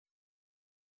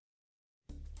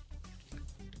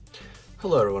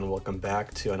Hello everyone, welcome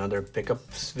back to another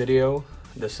pickups video.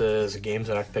 This is games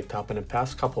that I've picked up in the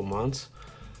past couple months.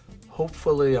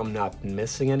 Hopefully I'm not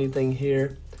missing anything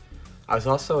here. I was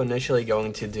also initially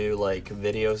going to do like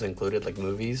videos included like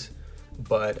movies,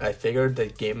 but I figured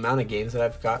the amount of games that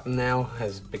I've gotten now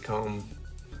has become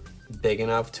big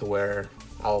enough to where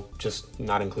I'll just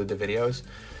not include the videos.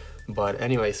 But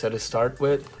anyway, so to start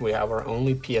with, we have our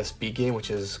only PSP game, which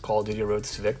is Call of Duty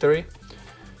Roads to Victory.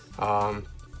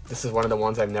 This is one of the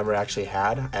ones I've never actually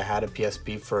had. I had a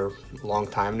PSP for a long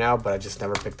time now, but I just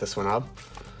never picked this one up.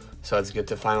 So it's good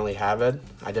to finally have it.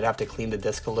 I did have to clean the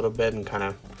disc a little bit and kind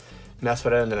of mess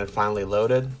with it, and then it finally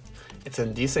loaded. It's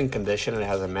in decent condition. It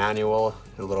has a manual,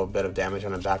 a little bit of damage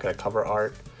on the back of the cover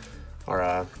art.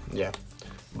 Yeah.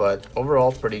 But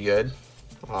overall, pretty good.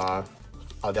 I'll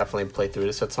definitely play through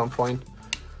this at some point.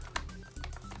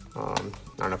 I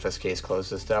don't know if this case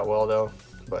closes that well though,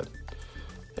 but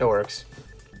it works.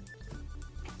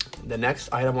 The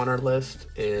next item on our list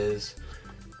is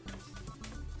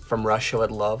From Russia with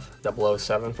Love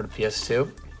 007 for the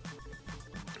PS2.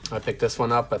 I picked this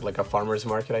one up at like a farmer's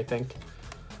market, I think,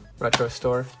 retro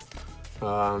store.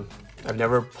 I've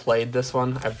never played this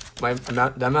one.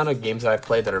 The amount of games that I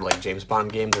played that are like James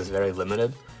Bond games is very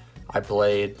limited. I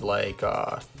played like,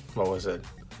 what was it?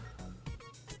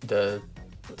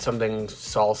 Something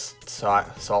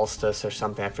Solstice or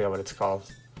something, I forget what it's called.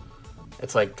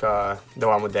 It's like the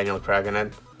one with Daniel Craig in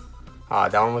it.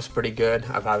 That one was pretty good.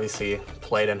 I've obviously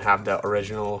played and have the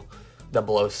original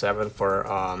 007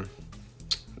 for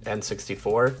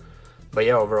N64. But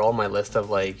yeah, overall my list of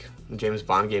like James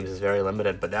Bond games is very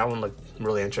limited, but that one looked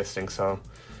really interesting, so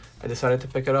I decided to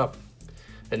pick it up.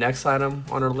 The next item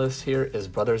on our list here is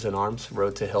Brothers in Arms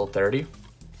Road to Hill 30.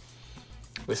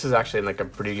 This is actually in like a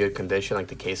pretty good condition, like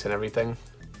the case and everything.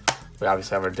 We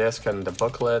obviously have our disc and the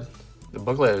booklet. The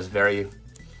booklet is very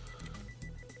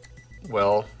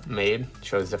well made.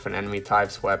 Shows different enemy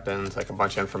types, weapons, like a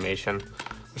bunch of information,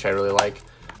 which I really like.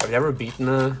 I've never beaten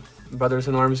a Brothers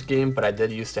in Arms game, but I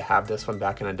did used to have this one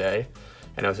back in the day,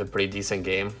 and it was a pretty decent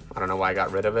game. I don't know why I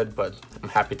got rid of it, but I'm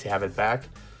happy to have it back.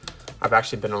 I've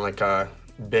actually been on like a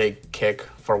big kick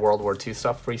for World War II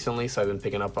stuff recently, so I've been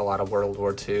picking up a lot of World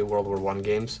War II, World War I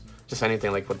games, just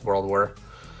anything like with World War.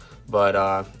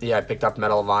 But yeah, I picked up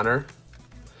Medal of Honor.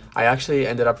 I actually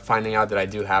ended up finding out that I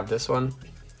do have this one,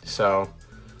 so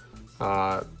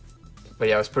but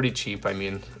yeah, it was pretty cheap. I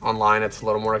mean, online it's a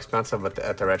little more expensive, but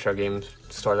at the retro game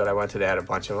store that I went to, they had a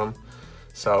bunch of them.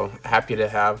 So happy to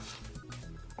have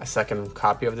a second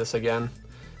copy of this again.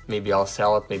 Maybe I'll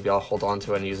sell it, maybe I'll hold on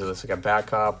to it and use it as like a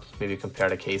backup, maybe compare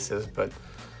the cases, but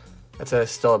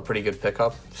it's still a pretty good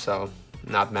pickup, so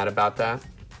not mad about that.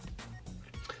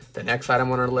 The next item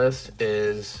on our list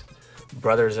is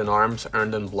Brothers in Arms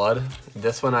Earned in Blood.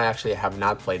 This one I actually have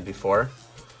not played before.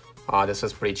 This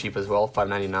was pretty cheap as well,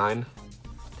 $5.99.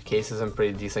 The case is in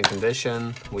pretty decent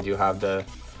condition. We do have the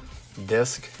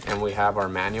disc and we have our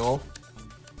manual.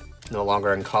 No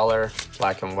longer in color,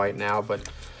 black and white now, but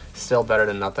still better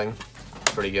than nothing.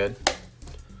 Pretty good.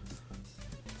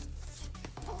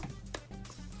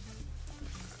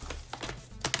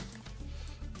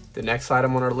 The next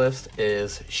item on our list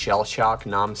is Shell Shock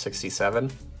Nom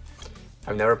 67.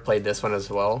 I've never played this one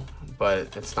as well,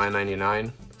 but it's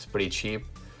 $9.99. It's pretty cheap.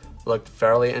 Looked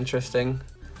fairly interesting.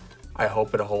 I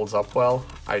hope it holds up well.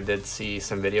 I did see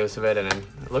some videos of it and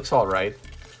it looks alright,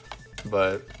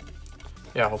 but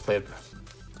yeah, hopefully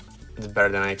it's better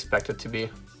than I expect it to be.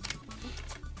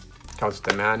 Comes with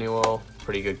the manual,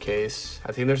 pretty good case.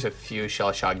 I think there's a few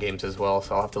Shell Shock games as well,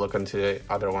 so I'll have to look into the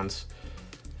other ones.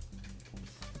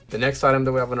 The next item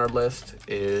that we have on our list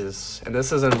is, and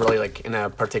this isn't really like in a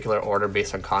particular order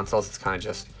based on consoles, it's kind of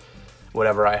just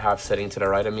whatever I have sitting to the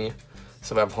right of me.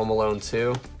 So we have Home Alone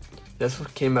 2. This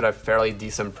came at a fairly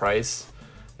decent price.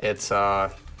 It's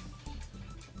obviously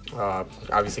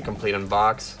complete in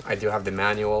box. I do have the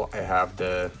manual, I have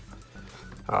the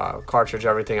cartridge,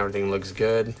 everything looks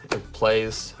good. It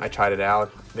plays, I tried it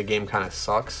out. The game kind of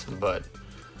sucks, but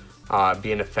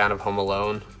being a fan of Home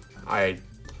Alone, I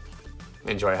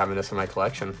enjoy having this in my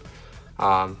collection.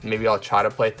 Maybe I'll try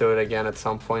to play through it again at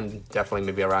some point, definitely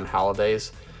maybe around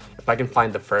holidays. If I can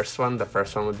find the first one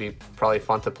would be probably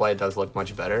fun to play. It does look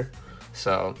much better,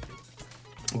 so,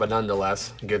 but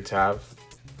nonetheless, good to have.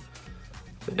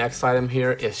 The next item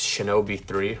here is Shinobi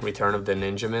 3, Return of the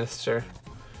Ninja Minister.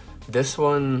 This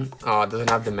one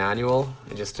doesn't have the manual,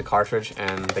 just the cartridge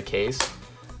and the case,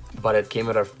 but it came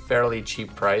at a fairly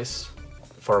cheap price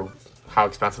for how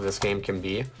expensive this game can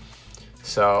be.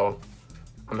 So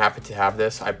I'm happy to have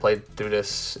this. I played through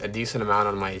this a decent amount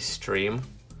on my stream.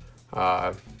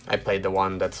 I played the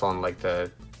one that's on like the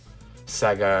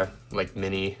Sega like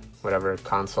mini whatever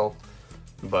console,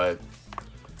 but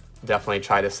definitely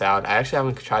try this out. I actually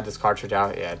haven't tried this cartridge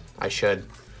out yet. I should,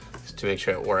 just to make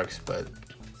sure it works, but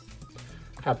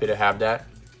happy to have that.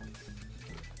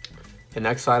 The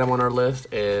next item on our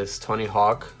list is Tony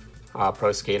Hawk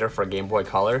Pro Skater for Game Boy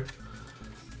Color.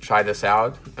 Try this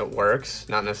out, it works.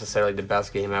 Not necessarily the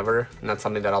best game ever, not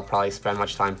something that I'll probably spend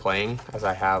much time playing, as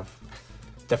I have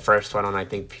the first one on I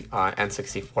think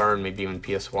N64 and maybe even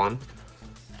PS1.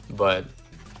 But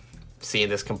seeing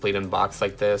this complete in box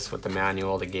like this with the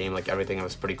manual, the game, like everything, it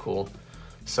was pretty cool.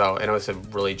 So, and it was a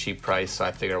really cheap price, so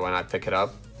I figured why not pick it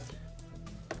up.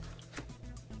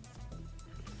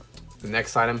 The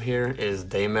next item here is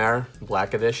Daymare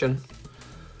Black Edition.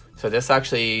 So this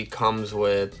actually comes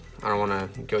with, I don't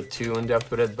want to go too in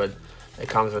depth with it, but it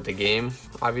comes with the game,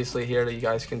 obviously, here that you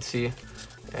guys can see.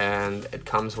 And it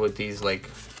comes with these like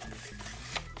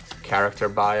character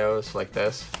bios like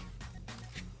this.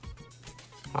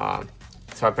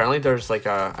 So apparently there's like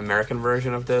a American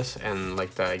version of this and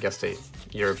like I guess the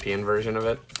European version of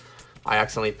it. I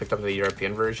accidentally picked up the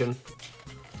European version.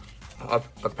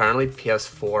 Apparently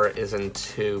PS4 isn't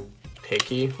too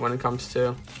picky when it comes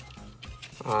to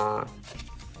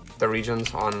the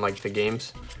regions on like the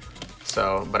games.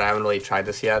 So, but I haven't really tried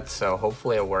this yet, so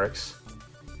hopefully it works.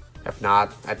 If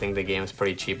not, I think the game is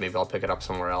pretty cheap. Maybe I'll pick it up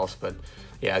somewhere else. But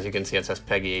yeah, as you can see, it says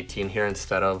PEGI 18 here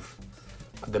instead of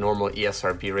the normal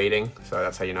ESRB rating. So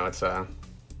that's how you know it's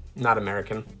not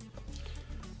American.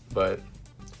 But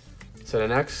so the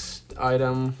next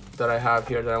item that I have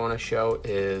here that I want to show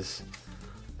is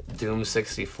Doom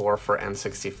 64 for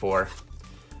N64.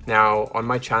 Now on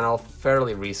my channel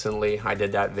fairly recently, I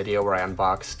did that video where I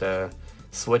unboxed the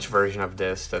Switch version of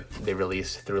this that they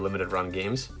released through Limited Run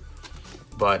Games.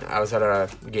 But I was at a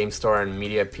game store in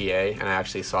Media, PA, and I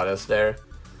actually saw this there.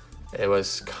 It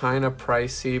was kind of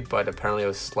pricey, but apparently it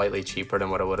was slightly cheaper than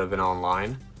what it would have been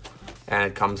online. And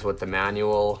it comes with the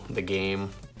manual, the game.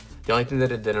 The only thing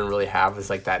that it didn't really have is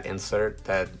like that insert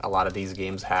that a lot of these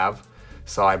games have.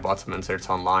 So I bought some inserts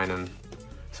online, and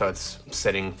so it's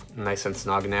sitting nice and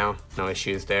snug now. No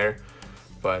issues there,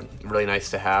 but really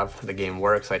nice to have. The game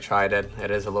works, I tried it.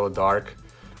 It is a little dark.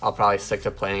 I'll probably stick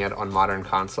to playing it on modern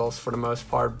consoles for the most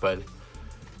part, but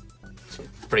it's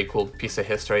a pretty cool piece of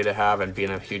history to have, and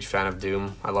being a huge fan of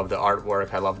Doom, I love the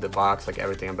artwork, I love the box, like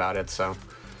everything about it, so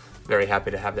very happy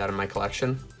to have that in my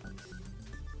collection.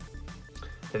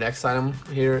 The next item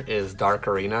here is Dark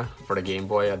Arena for the Game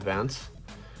Boy Advance.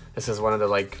 This is one of the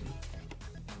like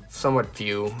somewhat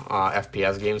few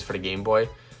FPS games for the Game Boy.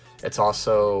 It's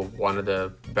also one of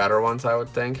the better ones, I would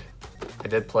think. I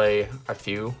did play a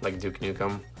few, like Duke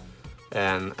Nukem,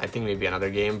 and I think maybe another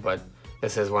game, but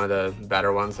this is one of the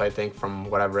better ones, I think, from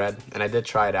what I've read. And I did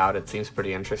try it out. It seems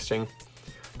pretty interesting.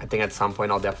 I think at some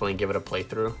point I'll definitely give it a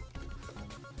playthrough,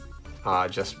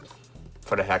 just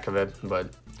for the heck of it,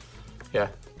 but yeah.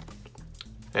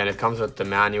 And it comes with the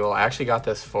manual. I actually got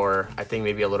this for, I think,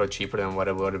 maybe a little cheaper than what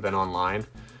it would have been online,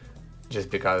 just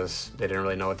because they didn't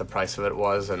really know what the price of it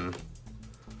was.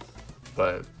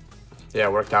 But yeah,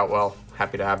 it worked out well.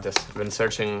 Happy to have this. I've been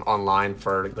searching online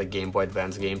for like Game Boy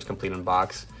Advance games complete in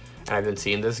box, and I've been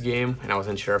seeing this game, and I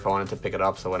wasn't sure if I wanted to pick it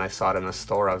up. So when I saw it in the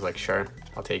store, I was like, sure,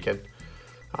 I'll take it.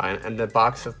 And the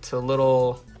box, it's a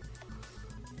little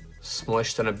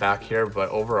smushed in the back here, but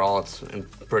overall it's in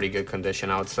pretty good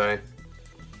condition, I would say.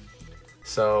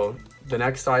 So the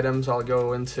next items I'll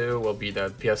go into will be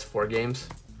the PS4 games.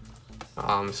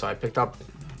 So I picked up,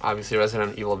 obviously,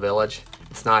 Resident Evil Village.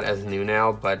 It's not as new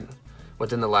now, but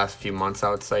within the last few months,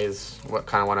 I would say, is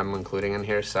what I'm including in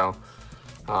here. So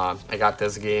I got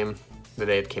this game the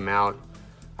day it came out.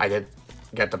 I did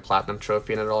get the Platinum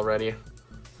Trophy in it already,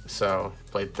 so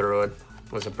played through it.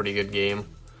 It was a pretty good game.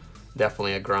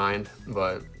 Definitely a grind,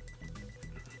 but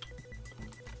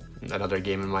another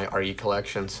game in my RE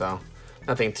collection, so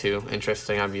nothing too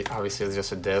interesting. Obviously, it's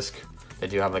just a disc. They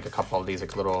do have like a couple of these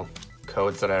like little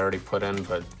codes that I already put in,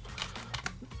 but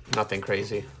nothing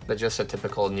crazy. They're just a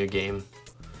typical new game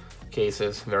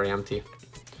cases, very empty.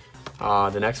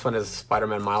 The next one is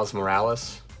Spider-Man Miles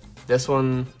Morales. This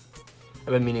one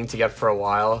I've been meaning to get for a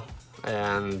while,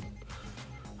 and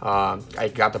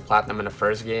I got the Platinum in the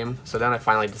first game, so then I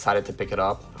finally decided to pick it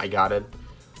up. I got it.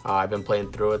 I've been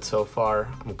playing through it so far.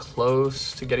 I'm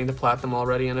close to getting the Platinum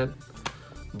already in it,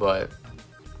 but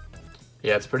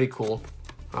yeah, it's pretty cool.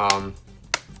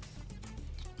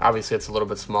 Obviously, it's a little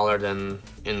bit smaller than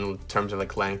in terms of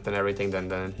like length and everything than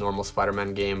the normal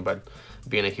Spider-Man game, but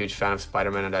being a huge fan of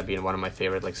Spider-Man and that being one of my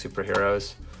favorite like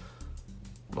superheroes,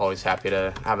 I'm always happy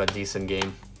to have a decent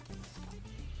game.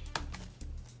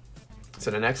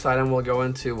 So the next item we'll go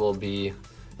into will be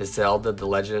Zelda The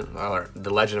Legend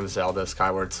of Zelda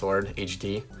Skyward Sword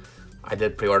HD. I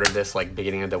did pre-order this like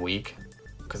beginning of the week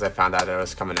because I found out it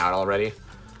was coming out already.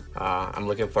 I'm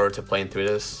looking forward to playing through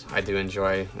this. I do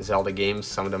enjoy Zelda games,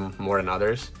 some of them more than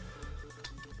others.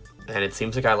 And it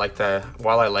seems like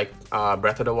while I like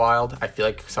Breath of the Wild, I feel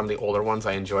like some of the older ones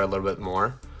I enjoy a little bit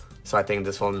more. So I think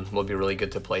this one will be really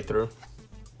good to play through.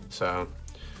 So,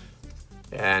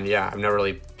 and yeah, I've never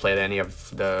really played any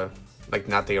of the, like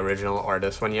not the original or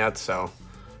this one yet. So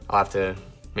I'll have to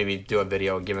maybe do a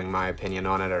video giving my opinion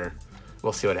on it, or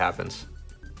we'll see what happens.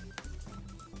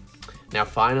 Now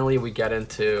finally we get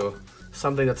into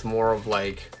something that's more of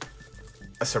like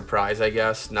a surprise, I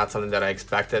guess. Not something that I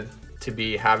expected to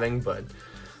be having, but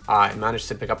I managed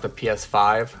to pick up the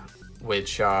PS5,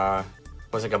 which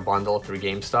was like a bundle through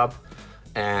GameStop,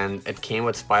 and it came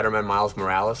with Spider-Man Miles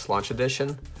Morales Launch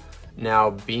Edition. Now,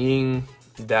 being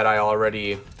that I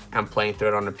already am playing through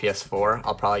it on the PS4,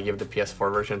 I'll probably give the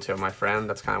PS4 version to my friend.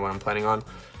 That's kind of what I'm planning on,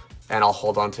 and I'll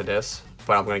hold on to this,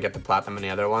 but I'm gonna get the Platinum in the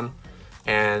other one,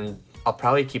 and I'll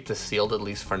probably keep this sealed at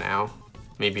least for now.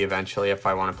 Maybe eventually if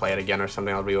I want to play it again or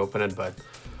something, I'll reopen it, but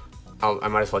I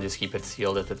might as well just keep it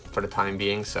sealed for the time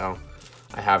being. So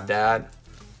I have that.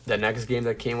 The next game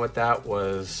that came with that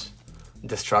was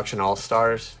Destruction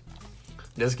All-Stars.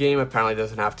 This game apparently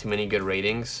doesn't have too many good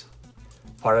ratings.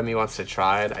 Part of me wants to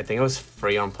try it. I think it was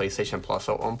free on PlayStation Plus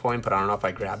at one point, but I don't know if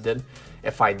I grabbed it.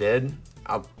 If I did,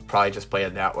 I'll probably just play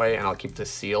it that way, and I'll keep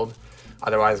this sealed.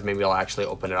 Otherwise, maybe I'll actually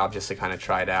open it up just to kind of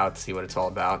try it out, see what it's all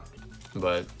about.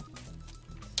 But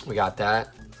we got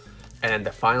that. And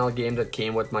the final game that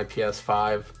came with my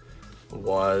PS5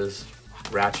 was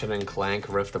Ratchet & Clank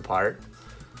Rift Apart.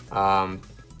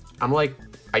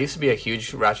 I used to be a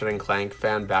huge Ratchet & Clank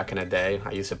fan back in the day.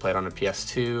 I used to play it on the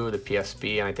PS2, the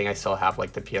PSP, and I think I still have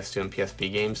like the PS2 and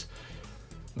PSP games.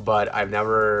 But I've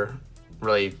never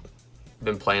really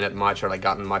been playing it much or like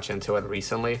gotten much into it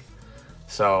recently.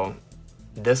 So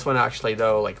this one actually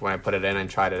though, like when I put it in and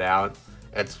tried it out,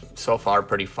 it's so far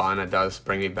pretty fun. It does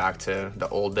bring me back to the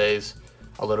old days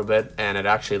a little bit, and it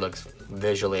actually looks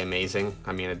visually amazing.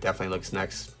 I mean, it definitely looks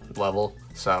next level.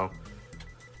 So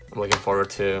I'm looking forward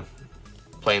to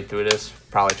playing through this.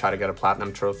 Probably try to get a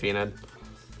platinum trophy in it,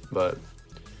 but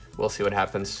we'll see what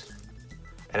happens.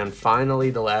 And then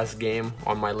finally, the last game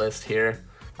on my list here,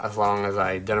 as long as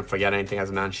I didn't forget anything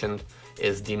as mentioned,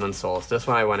 is Demon's Souls. This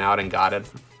one I went out and got it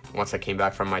once I came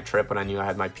back from my trip when I knew I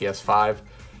had my PS5.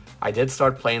 I did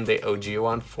start playing the OG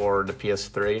one for the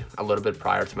PS3 a little bit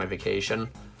prior to my vacation.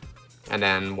 And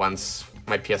then once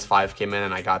my PS5 came in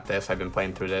and I got this, I've been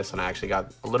playing through this, and I actually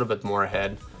got a little bit more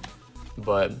ahead.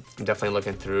 But I'm definitely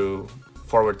looking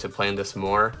forward to playing this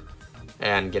more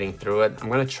and getting through it. I'm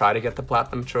going to try to get the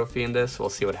Platinum trophy in this. We'll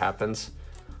see what happens.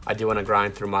 I do want to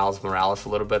grind through Miles Morales a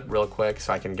little bit real quick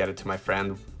so I can get it to my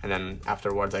friend, and then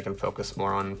afterwards I can focus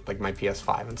more on like my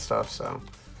PS5 and stuff. So,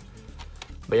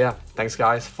 but yeah, thanks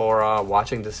guys for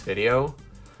watching this video.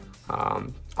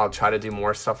 I'll try to do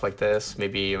more stuff like this,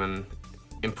 maybe even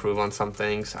improve on some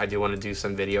things. I do want to do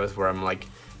some videos where I'm like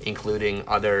including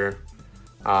other,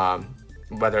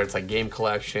 whether it's like game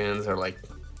collections or like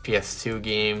PS2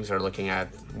 games, or looking at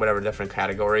whatever different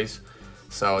categories.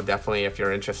 So definitely, if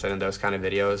you're interested in those kind of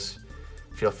videos,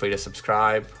 feel free to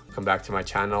subscribe, come back to my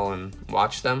channel and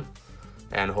watch them.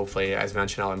 And hopefully, as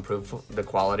mentioned, I'll improve the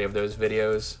quality of those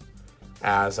videos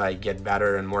as I get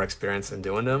better and more experience in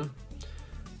doing them.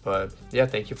 But yeah,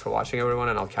 thank you for watching everyone,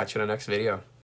 and I'll catch you in the next video.